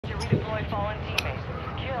Redeploy fallen teammates.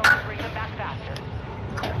 Kills bring them back faster.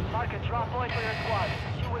 Mark a drop point for your squad.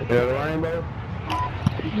 You will Yeah, the rainbow.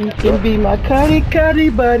 You can be my cuddy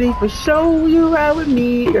buddy for sure. You ride with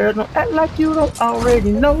me, girl. Don't act like you don't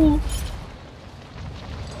already know.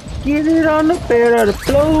 Get it on the bed or the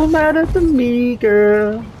flow matter to me,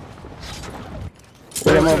 girl.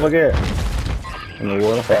 Where that motherfucker at? In the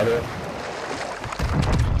water.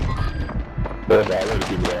 There's already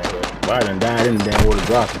people down there. Well, I done died in the damn water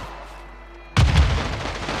dropping.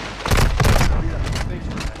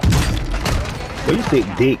 Well, you sick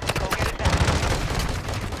dick.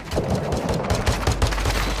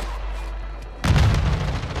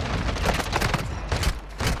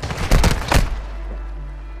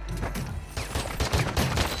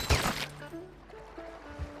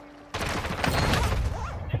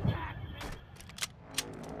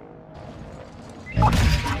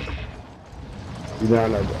 You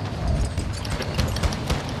down there, bro.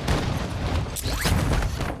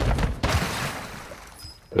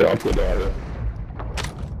 Yeah, I'll put down there.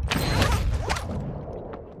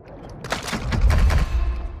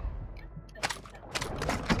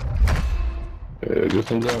 Yeah, get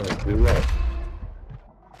some guns. Get right.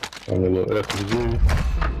 I'm a little SMG.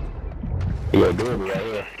 You got Derby right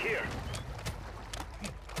here.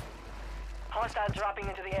 Hostiles dropping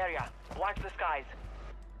into the area. Watch the skies.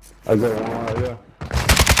 I got one right here.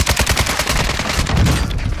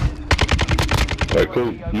 Hey,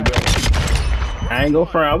 cool. You got it. I ain't go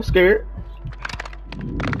front. I was scared.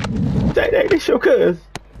 They show cuz.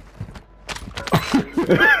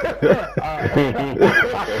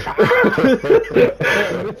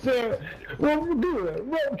 What we doing?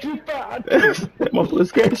 What you thought? That motherfucker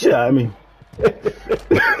scared the shit out of me.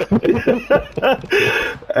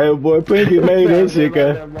 Hey boy, Pinky made that shit,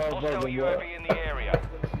 cuz. Hostile UAV in the area.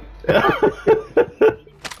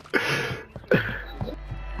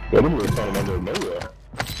 Yeah, them little something under nowhere.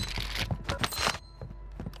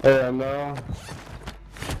 Hell no.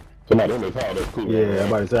 Somebody in this house, that's cool. Yeah, I'm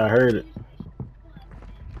about to say I heard it.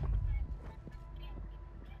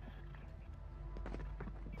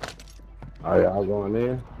 Oh yeah, I'm going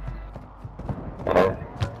in. Yeah. Oh,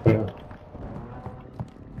 yeah.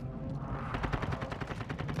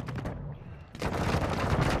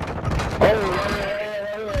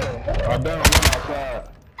 I'm down one outside.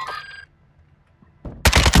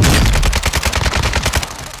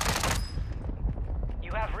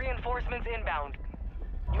 You have reinforcements inbound.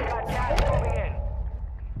 You got gas moving in.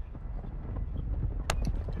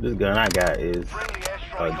 This gun I got is Friendly a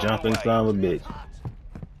airstrike jumping on the way. son of a bitch.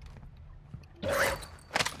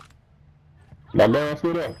 My gun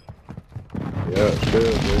stood up. Yeah,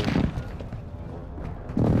 good, dude.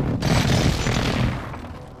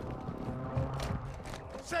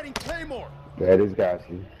 Setting Claymore. Daddy's got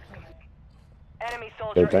you. Enemy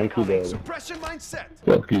Hey, soldier thank you, incoming. Daddy. Suppression line set.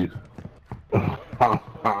 Fuck you. Matter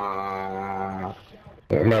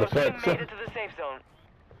of Team fact, made it to the safe zone.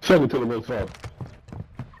 send me to the next one.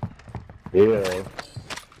 Yeah.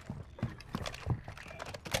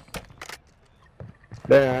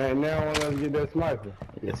 Damn, I ain't now want us to get that sniper.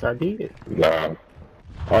 Yes, I did. Nah,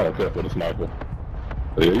 I don't care for the sniper.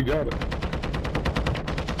 Yeah, you got it.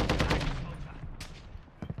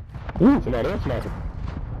 Ooh, somebody else sniper.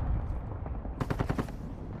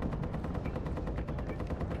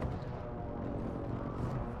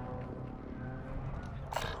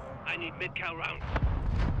 I need mid-cal rounds.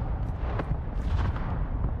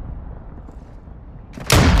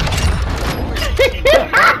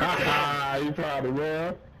 You proud of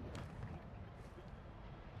man?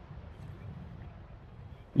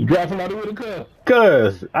 You got somebody with a gun?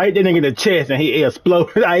 Cuz I hit that nigga in the chest and he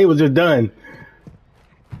exploded. He was just done.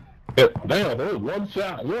 Yeah, damn, that was one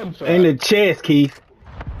shot. In the chest, Keith.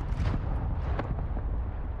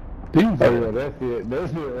 Oh yeah, that's it.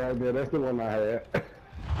 That's it right there. That's the one I had.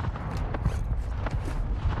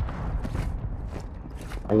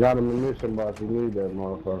 I got a munition box. You need that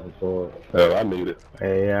motherfucker for it. Yeah, I need it.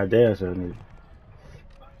 Hey, yeah, damn sure need.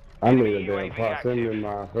 I need a damn proximity in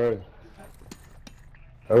my face.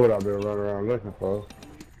 That's what I've been running around looking for.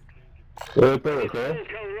 Throw it, okay?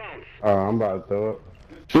 I'm about to throw it.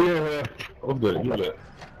 She in here. What's good? You that?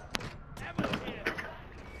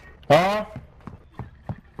 Huh?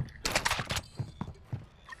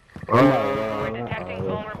 We're detecting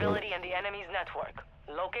vulnerability in the enemy's network.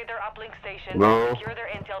 Locate their uplink station and secure their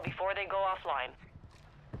intel before they go offline.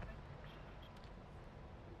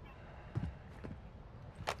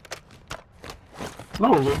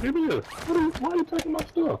 No, look, give me this. Why are you taking my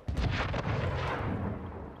stuff?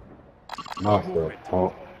 My stuff,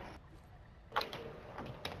 punk.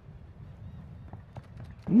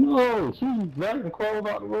 No, she's dragging clothes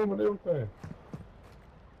out the room and everything.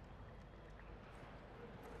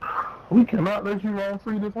 We cannot let you run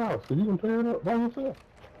free this house, so you can tear it up by yourself.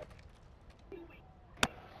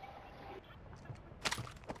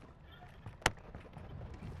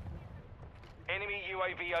 Enemy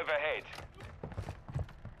UAV overhead.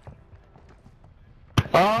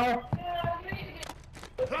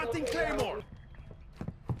 Planting Claymore.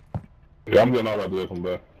 Yeah, I'm getting all that way from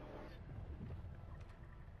there.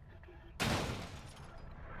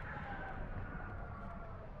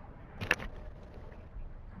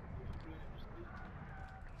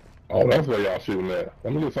 Oh, that's where y'all shooting at.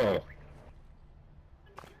 Let me get some.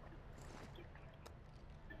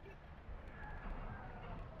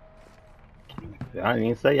 I didn't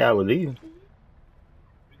even say y'all was leaving.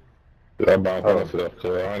 Yeah, I'm by myself,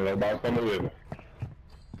 so I ain't nobody coming with me.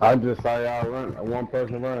 I just saw y'all run, one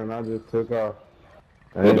person running, I just took off.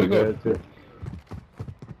 I ain't good too.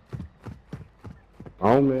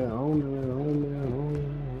 On there.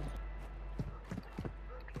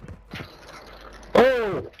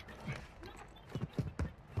 Oh!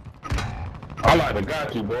 I like the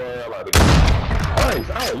got you, boy. I like the nice.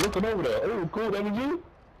 I was looking over there. Oh, cool. That was you?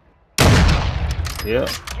 Yeah.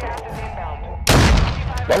 Gas is inbound.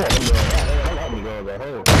 I want them guns at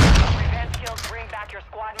home. Revenge kills bring back your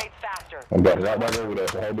squad mates faster. I'm about to right back over there,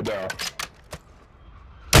 so hold me down.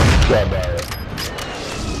 Right down.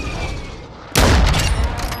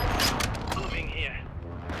 Moving here.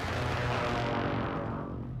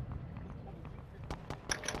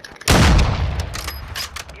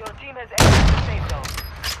 Your team has entered the safe zone.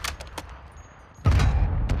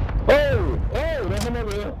 Oh, that's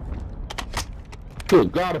another.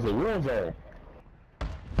 Good God, it's a war zone.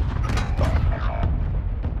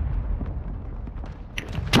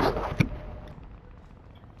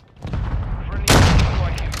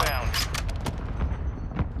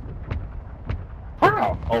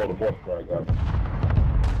 Wow! Oh, the boy strike got me.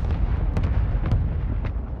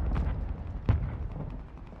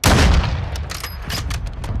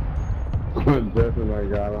 Just as I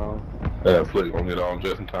got on. Yeah, Flick gonna get on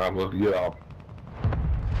just in time for us to get off.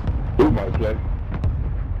 Who might play?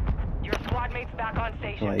 Your squad mates back on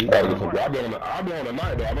station. Like, I'll be on the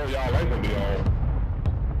night though. I know y'all ain't gonna be on.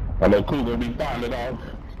 I know Cool gonna be fighting it off.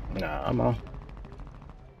 nah, I'm on.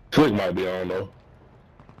 Flick might be on though.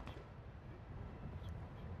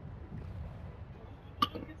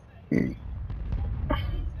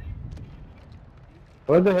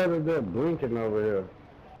 What the hell is that blinking over here?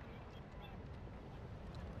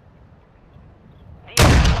 The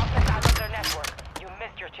enemy locked us out of their network. You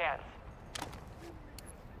missed your chance.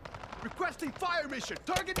 Requesting fire mission.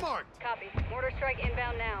 Target marked. Copy. Mortar strike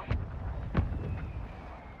inbound now.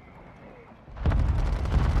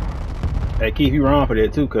 Hey, Keith, you wrong for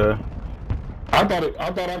that too, cuz. I thought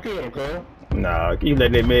I killed him, cuz. Nah, Keith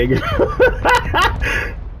let that man get.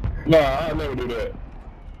 Nah, I'll never do that.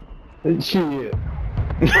 Shit.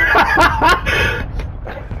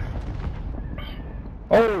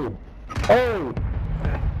 Oh!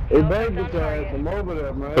 Hey, baby, get your ass from over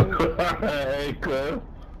there, man. Hey, cuz.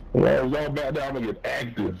 Well, y'all back down and get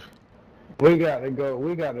active. We got to go.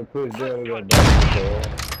 We got to push down to that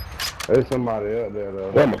back. There's somebody up there,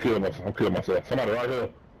 though. Well, I'm gonna kill myself. Somebody right here.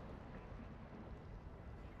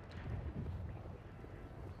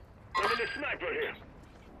 Enemy sniper here.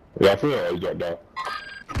 Yeah, I feel he dropped down.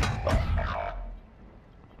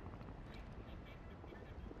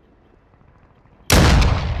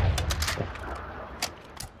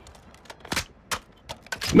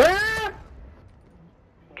 Nah!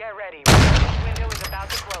 Get ready. This window is about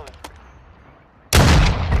to close.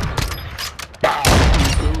 Bow!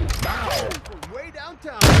 From way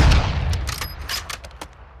downtown.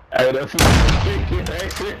 Hey, that's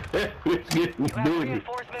it's getting You have big.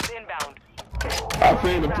 reinforcements inbound. I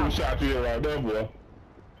seen them 2 shots here right there, boy.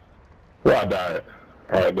 Where I died?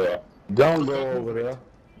 Right there. Don't go over there.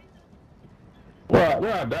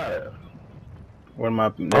 Where I died? What am I?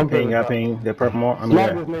 That ping, I ping, that purple mark. I'm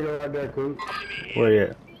Snipe here. this nigga right there, Coop. Where you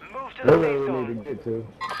at? Move to That's the where safe we zone. need to get to.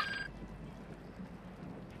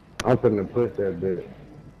 I'm finna push that bitch.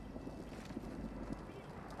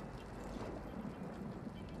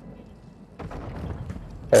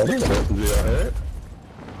 Oh, this is I had.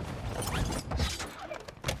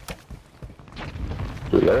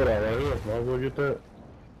 Load out right here. Might as well get that.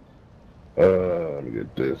 Let me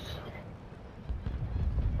get this.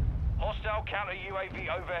 Hostile counter UAV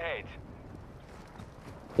overhead.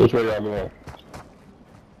 Which way y'all going?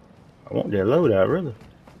 I want that loadout, really.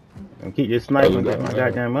 And keep this sniper and get my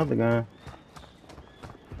goddamn other gun.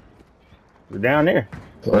 We're down there.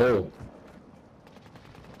 Oh.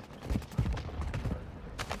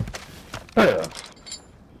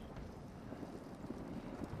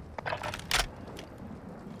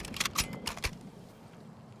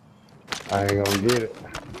 I ain't gonna get it.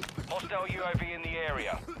 Hostile UAV in the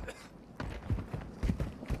area.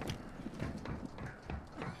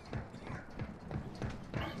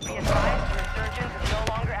 Be advised, resurgence is no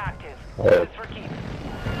longer active. Oh. This is for keeps.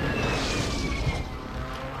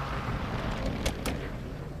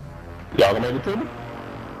 Y'all gonna make it to me?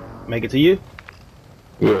 Make it to you?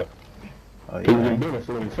 Yeah. Oh, People yeah. been doing it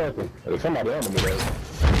for a second. There's somebody on me there.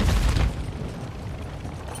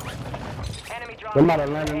 Enemy dropping.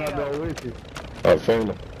 Somebody landing up there with you. I've seen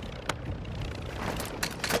them.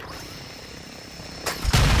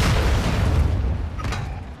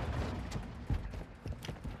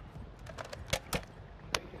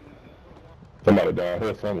 Somebody down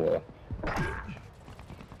here somewhere.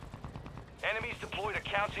 Enemies deployed a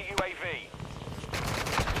counter UAV.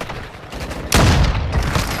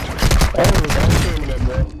 Oh, don't kill me that,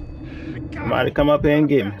 bro. Somebody come up here and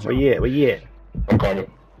get me. Where you at? Where you at? I'm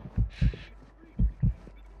coming.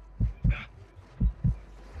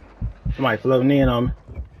 Somebody floating in on me.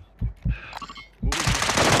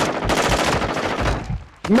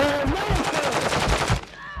 Man, no,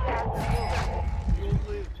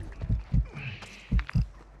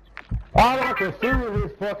 all I can see is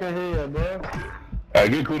his fucking head, bro.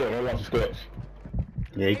 Alright, get cool up. I watch the steps.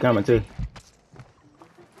 Yeah, he coming too.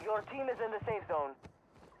 Your team is in the safe zone.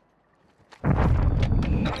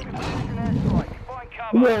 Find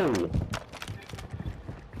cover. Whoa.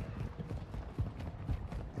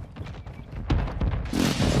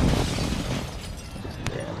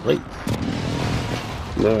 Damn, late.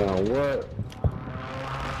 Man, what?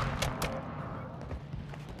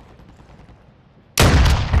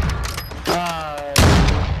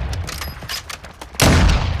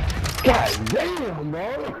 God damn, bro.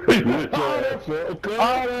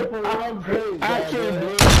 All that for one plate. I can't bro.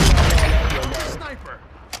 believe it. Sniper.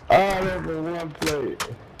 All that for one plate.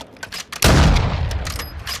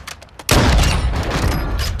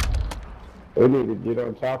 We need to get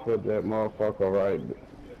on top of that motherfucker right there.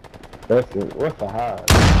 That's it. What's the high?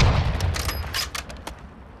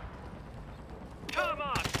 Come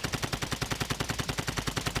on.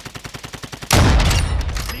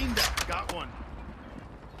 Linda, got one.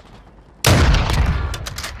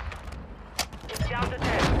 It's down to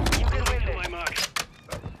 10. You can win this. mark.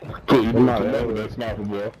 Cool, you Come moved on, to man. over that sniper,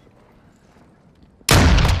 boy.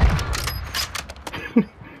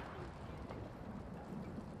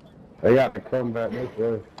 They got to come back this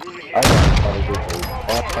way. I got to try to get them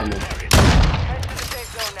all coming. Head to the safe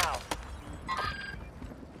zone now.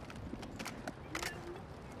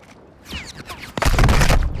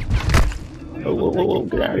 Oh, whoa, whoa, whoa.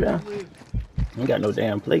 Get down, get down. Ain't got no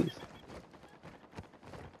damn place.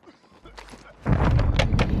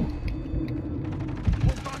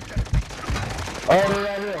 Oh, they're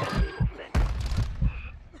right here.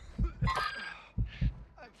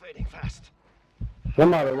 I'm fading fast.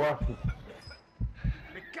 Somebody watching.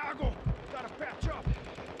 Chicago, gotta patch up.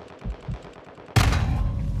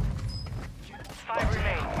 5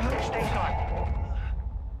 remain. Stay sharp.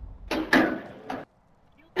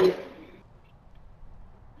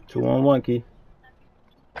 Two on one, Key.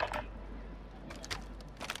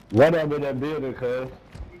 Right up in that building, cuz.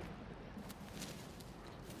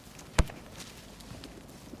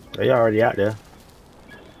 They already out there.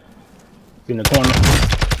 In the corner.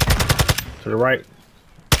 To the right.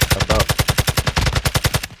 About.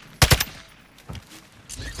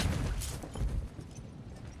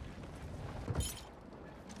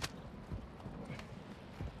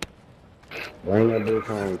 Bring that bitch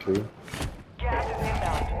home, too. Gas is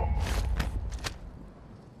inbound.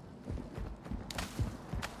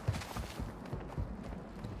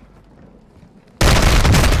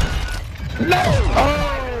 No!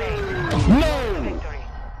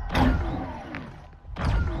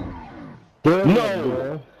 Victory.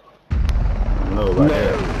 No! No, right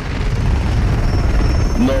there.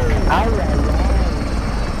 No. I got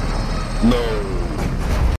No.